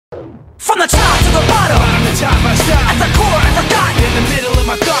From the top to the bottom, bottom to top I stop. at the core I forgot. In the middle of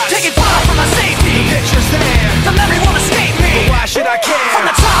my thoughts, Taking far from my safety, the picture's there, the memory won't escape me. but why should I care? From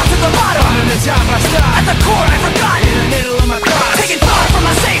the top to the bottom, Bottom to top I stop. at the core I forgot. In the middle of my thoughts, Taking far from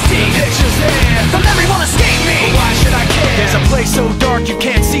my safety, the picture's there, the memory won't escape me. but why should I care? There's a place so dark you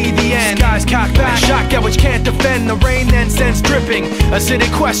can't see the end. Skies cocked back, shock at which can't defend. The rain then sends dripping,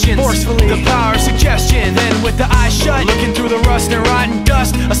 acidic questions forcefully, the power of suggestion. Then with the eyes shut, looking through the rust and rotten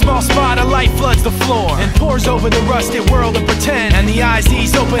dust, a small spot of light floods the floor and pours over the rusted world of pretend. And the eyes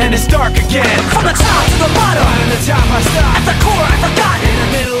ease open and it's dark again. From the top to the bottom, Bottom to top I stop. at the core I forgot. In the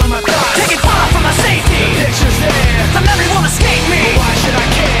middle of my thoughts, Taking far from my safety, the picture's there, the memory won't escape me. but why should I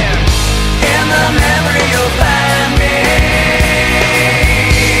care? In the memory you'll find me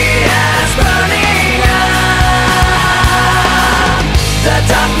as burning up, the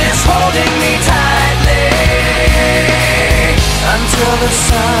darkness holding me tightly until the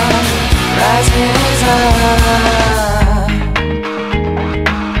sun rises up.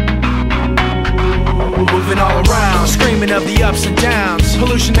 Moving all around, screaming of the ups and downs.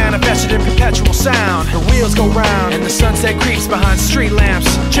 Pollution manifested in perpetual sound. The wheels go round and the sunset creeps behind street lamps.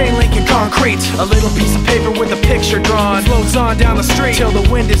 Chain link and concrete, a little piece of paper with a picture drawn floats on down the street till the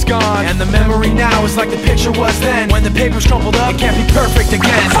wind is gone. And the memory now is like the picture was then. When the paper's crumpled up, it can't be perfect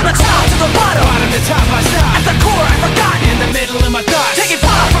again. From the top to the bottom, Bottom to top I stop. at the core I forgot. In the middle of my thoughts, Taking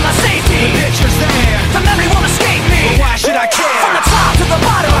far from my the safety, picture's there, the memory won't escape but me. why should I care? From the top to the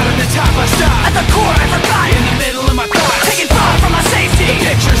bottom, Bottom to top I stop. at the core I forgot. In the middle of my thoughts, Taking far from my safety, the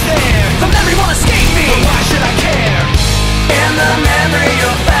picture's there, the memory won't escape me. but why should I care? In the memory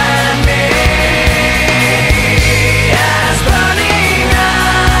you'll find me as burning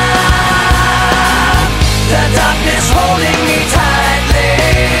up, the darkness holding me tightly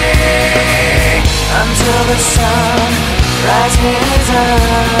until the sun rises up.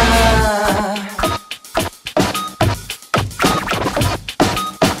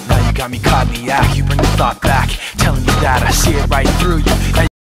 Now you got me caught in the act. You bring the thought back, telling me that I see it right through you. Now